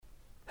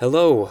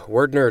Hello,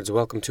 word nerds.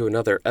 Welcome to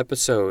another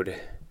episode.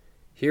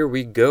 Here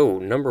we go.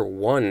 Number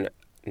one.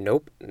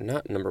 Nope,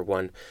 not number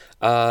one.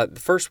 The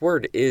first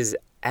word is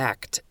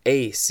act,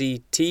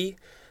 A-C-T.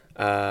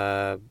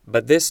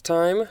 But this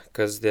time,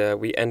 because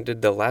we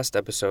ended the last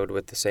episode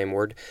with the same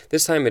word,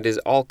 this time it is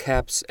all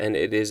caps and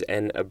it is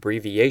an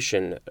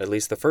abbreviation, at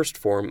least the first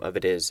form of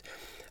it is.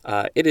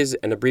 It is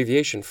an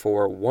abbreviation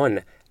for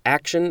 1.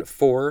 Action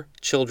for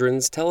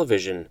Children's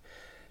Television,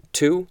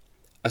 2.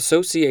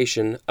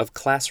 Association of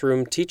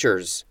Classroom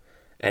Teachers,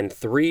 and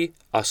 3.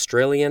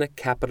 Australian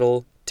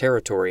Capital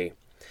Territory.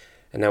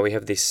 And now we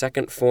have the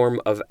second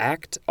form of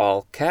ACT,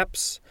 all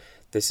caps.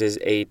 This is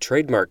a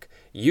trademark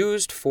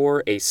used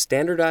for a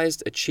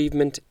standardized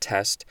achievement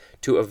test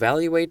to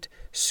evaluate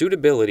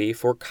suitability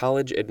for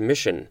college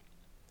admission.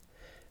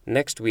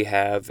 Next we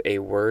have a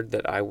word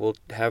that I will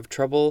have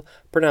trouble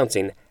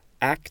pronouncing,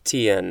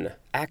 actian.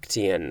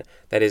 Actian.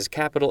 That is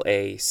capital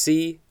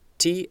A-C-T-A-E-O-N.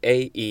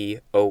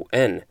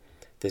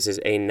 This is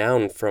a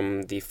noun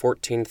from the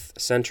 14th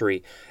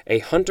century. A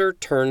hunter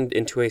turned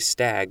into a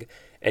stag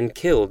and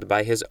killed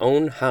by his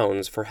own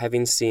hounds for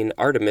having seen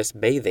Artemis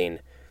bathing.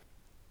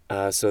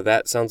 So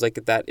that sounds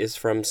like that is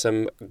from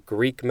some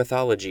Greek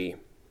mythology.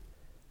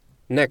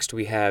 Next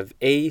we have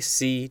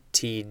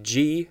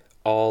ACTG,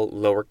 all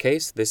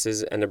lowercase. This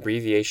is an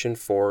abbreviation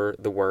for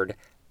the word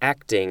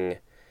acting.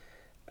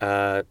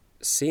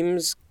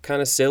 Seems kind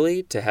of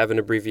silly to have an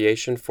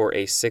abbreviation for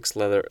a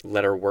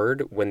 6-letter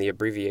word when the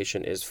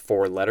abbreviation is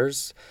 4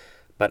 letters,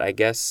 but I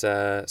guess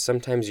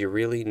sometimes you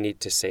really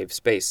need to save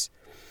space.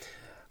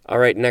 All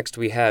right, next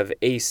we have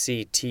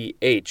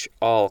ACTH,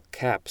 all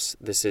caps.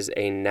 This is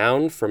a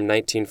noun from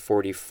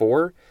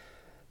 1944.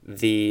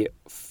 The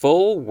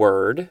full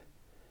word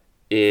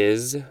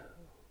is,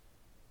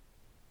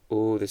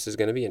 this is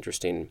going to be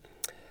interesting,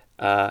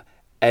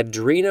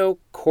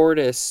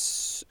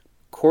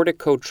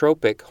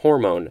 adrenocorticotropic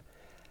hormone.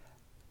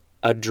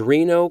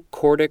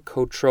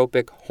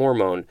 Adrenocorticotropic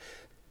hormone.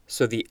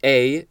 So the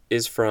A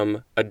is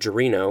from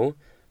adreno,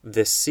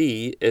 the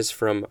C is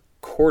from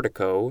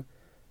cortico,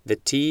 the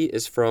T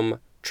is from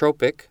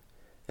tropic,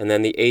 and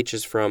then the H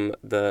is from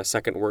the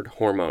second word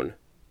hormone.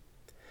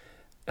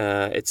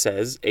 It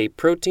says, a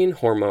protein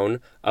hormone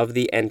of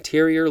the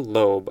anterior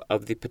lobe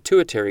of the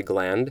pituitary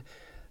gland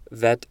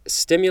that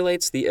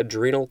stimulates the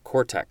adrenal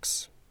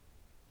cortex.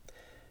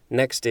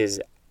 Next is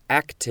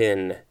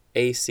actin,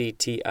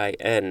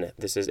 A-C-T-I-N.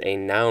 This is a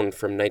noun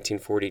from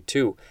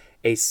 1942,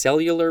 a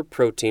cellular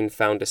protein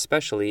found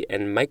especially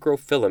in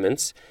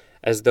microfilaments,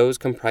 as those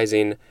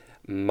comprising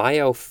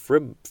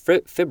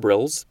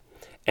myofibrils,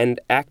 and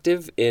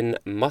active in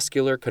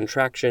muscular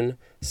contraction,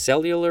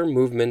 cellular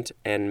movement,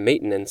 and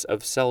maintenance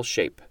of cell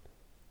shape.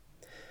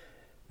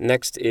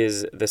 Next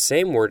is the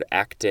same word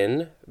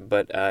actin,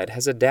 but it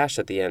has a dash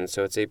at the end,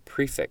 so it's a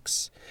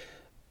prefix.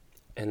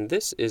 And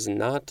this is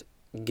not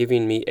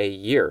giving me a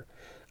year,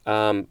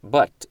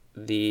 but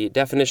the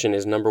definition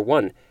is number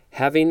 1,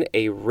 having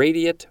a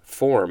radiate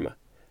form,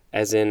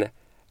 as in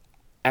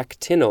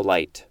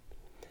actinolite,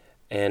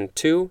 and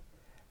 2,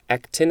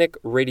 actinic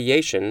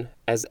radiation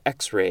as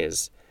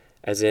X-rays,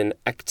 as in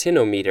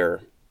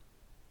actinometer.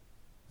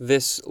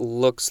 This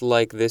looks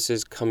like this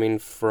is coming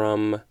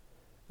from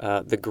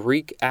the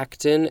Greek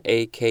actin,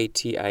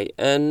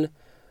 A-K-T-I-N,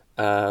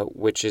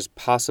 which is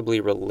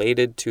possibly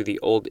related to the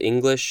Old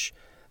English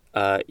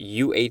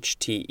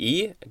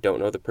U-H-T-E. I don't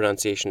know the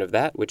pronunciation of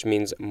that, which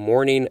means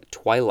morning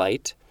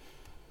twilight,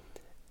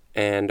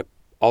 and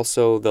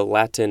also the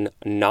Latin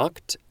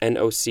noct,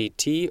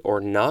 N-O-C-T, or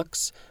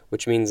nox,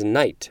 which means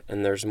night,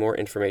 and there's more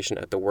information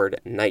at the word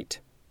night.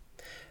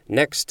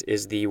 Next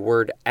is the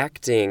word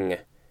acting.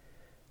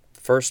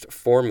 First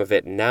form of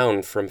it,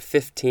 noun from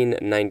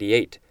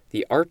 1598,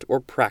 the art or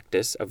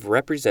practice of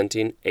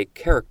representing a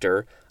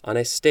character on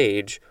a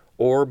stage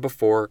or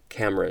before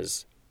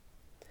cameras.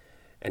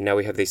 And now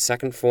we have the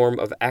second form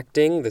of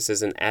acting. This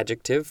is an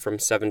adjective from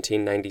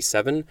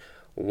 1797.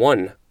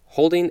 1.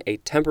 Holding a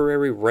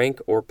temporary rank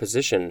or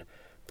position,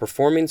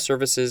 performing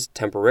services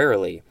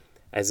temporarily,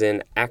 as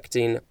in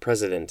acting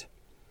president.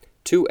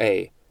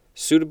 2a.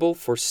 Suitable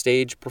for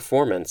stage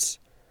performance,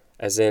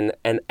 as in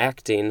an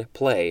acting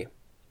play.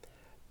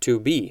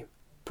 2b.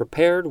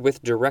 Prepared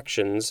with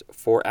directions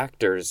for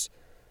actors,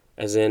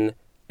 as in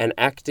an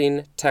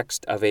acting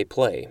text of a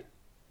play.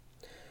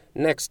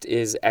 Next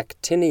is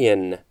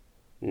actinian,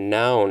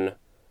 noun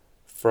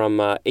from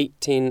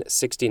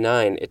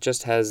 1869. It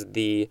just has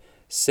the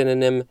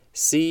synonym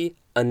sea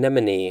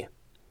anemone.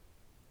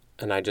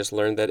 And I just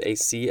learned that a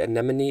sea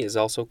anemone is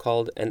also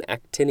called an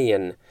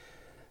actinian.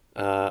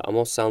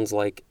 Almost sounds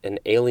like an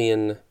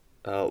alien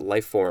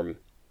life form.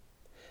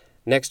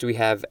 Next we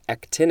have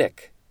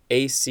actinic,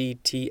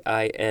 A-C-T-I-N-I-C.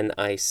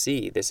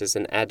 This is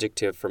an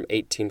adjective from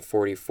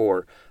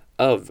 1844,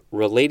 of,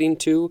 relating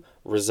to,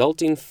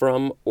 resulting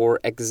from, or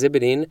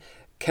exhibiting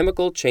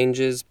chemical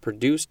changes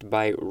produced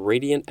by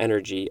radiant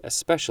energy,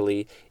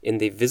 especially in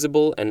the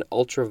visible and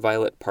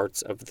ultraviolet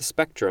parts of the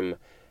spectrum,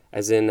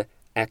 as in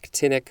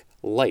actinic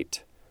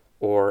light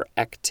or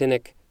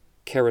actinic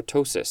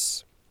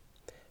keratosis.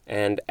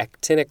 and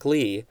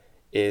actinically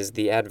is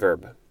the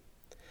adverb.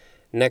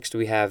 Next,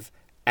 we have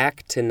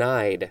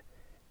actinide,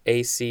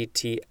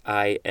 actinide,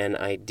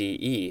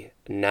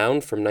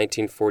 noun from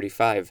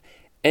 1945.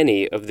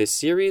 Any of the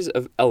series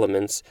of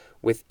elements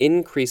with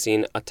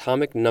increasing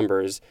atomic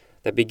numbers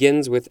that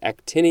begins with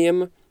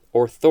actinium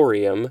or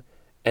thorium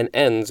and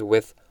ends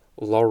with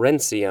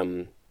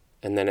lawrencium.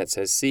 And then it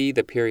says, see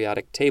the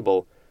periodic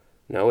table.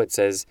 No, it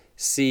says,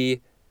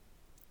 see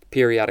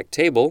periodic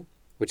table,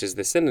 which is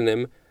the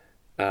synonym.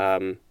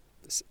 By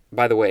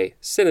the way,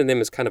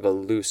 synonym is kind of a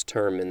loose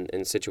term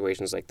in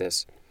situations like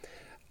this.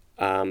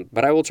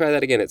 But I will try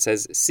that again. It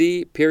says,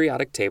 see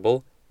periodic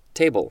table,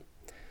 table.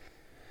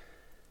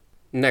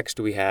 Next,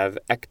 we have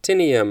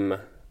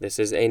actinium. This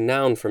is a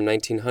noun from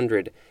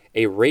 1900,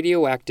 a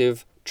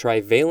radioactive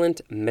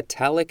trivalent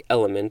metallic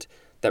element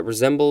that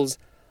resembles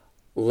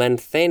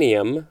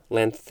lanthanium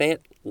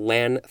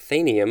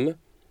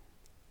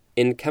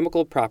in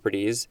chemical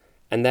properties,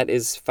 and that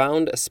is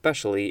found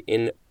especially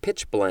in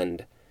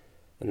pitchblende.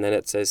 And then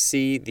it says,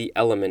 see the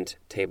element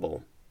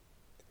table.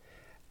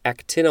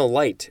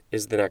 Actinolite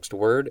is the next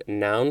word,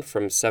 noun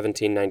from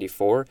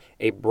 1794,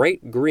 a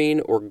bright green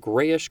or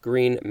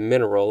grayish-green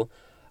mineral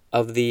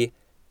of the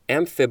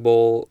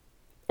amphibole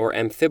or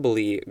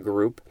amphibole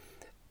group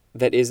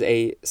that is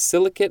a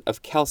silicate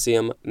of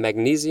calcium,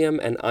 magnesium,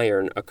 and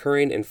iron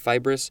occurring in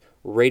fibrous,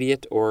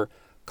 radiate, or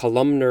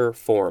columnar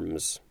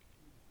forms.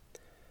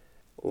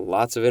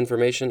 Lots of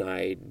information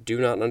I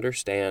do not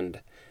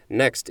understand.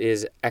 Next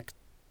is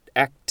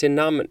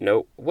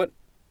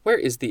where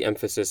is the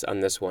emphasis on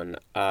this one?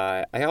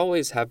 I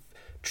always have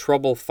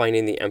trouble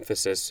finding the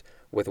emphasis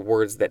with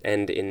words that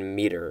end in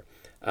meter.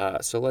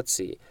 So let's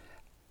see.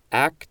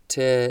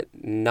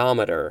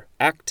 Actinometer,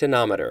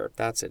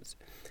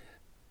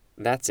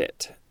 that's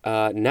it.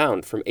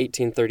 Noun from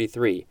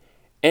 1833.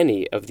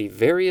 Any of the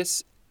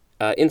various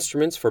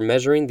instruments for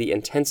measuring the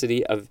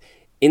intensity of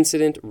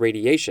incident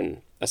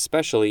radiation,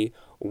 especially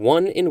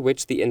one in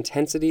which the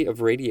intensity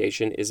of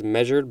radiation is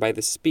measured by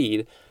the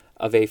speed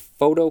of a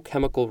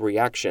photochemical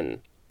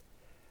reaction.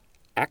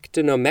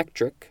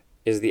 Actinometric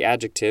is the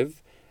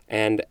adjective,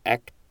 and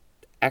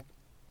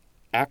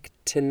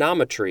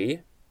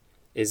actinometry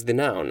is the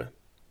noun.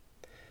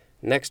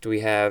 Next, we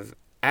have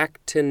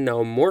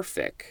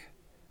actinomorphic.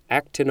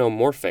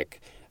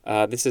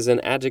 This is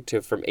an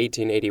adjective from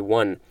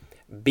 1881.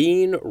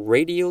 Being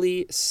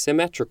radially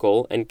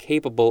symmetrical and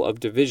capable of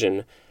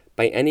division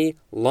by any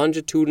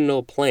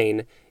longitudinal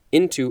plane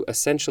into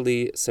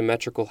essentially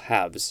symmetrical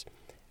halves,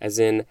 as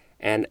in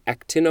an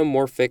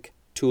actinomorphic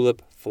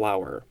tulip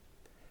flower.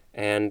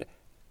 And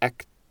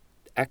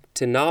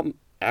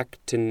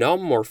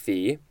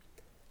actinomorphy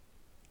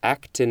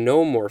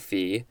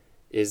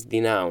is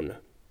the noun.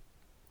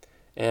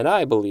 And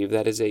I believe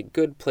that is a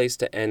good place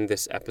to end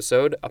this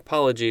episode.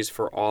 Apologies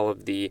for all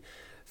of the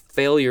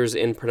failures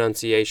in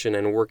pronunciation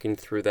and working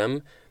through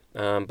them,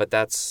 but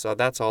that's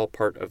all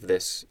part of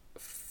this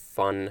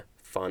fun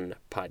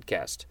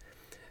podcast.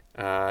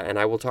 And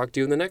I will talk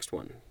to you in the next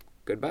one.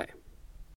 Goodbye.